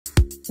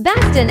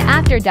Baston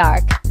After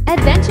Dark.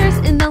 Adventures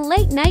in the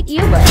late night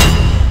Uber.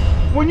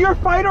 When your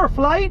fight or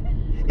flight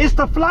is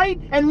to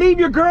flight and leave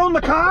your girl in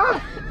the car?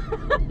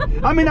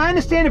 I mean, I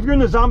understand if you're in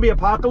the zombie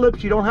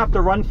apocalypse, you don't have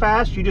to run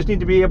fast. You just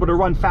need to be able to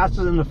run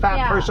faster than the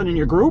fat person in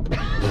your group.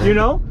 You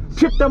know?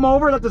 Trip them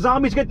over, let the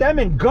zombies get them,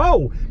 and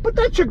go. But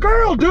that's your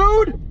girl,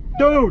 dude.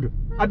 Dude,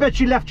 I bet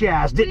she left your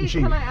ass, didn't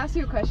she? Can I ask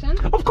you a question?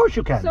 Of course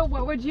you can. So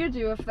what would you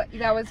do if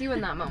that was you in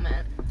that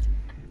moment?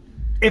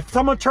 If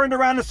someone turned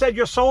around and said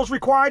your soul's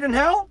required in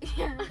hell?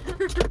 Yeah.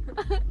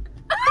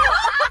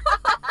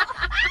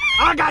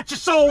 I got your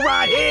soul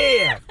right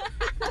here.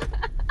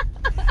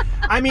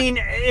 I mean,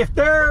 if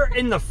they're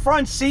in the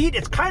front seat,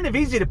 it's kind of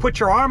easy to put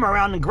your arm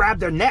around and grab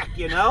their neck,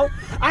 you know?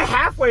 I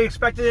halfway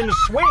expected him to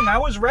swing. I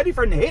was ready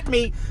for him to hit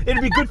me.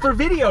 It'd be good for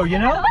video, you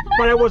know?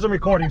 But I wasn't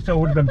recording, so it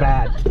would have been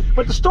bad.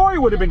 But the story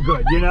would have been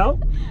good, you know?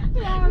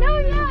 Yeah, no,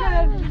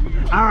 yeah.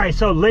 Good. All right,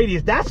 so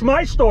ladies, that's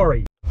my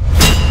story.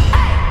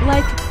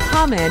 Like,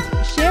 comment,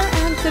 share,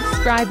 and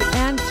subscribe,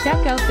 and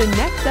check out the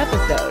next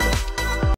episode.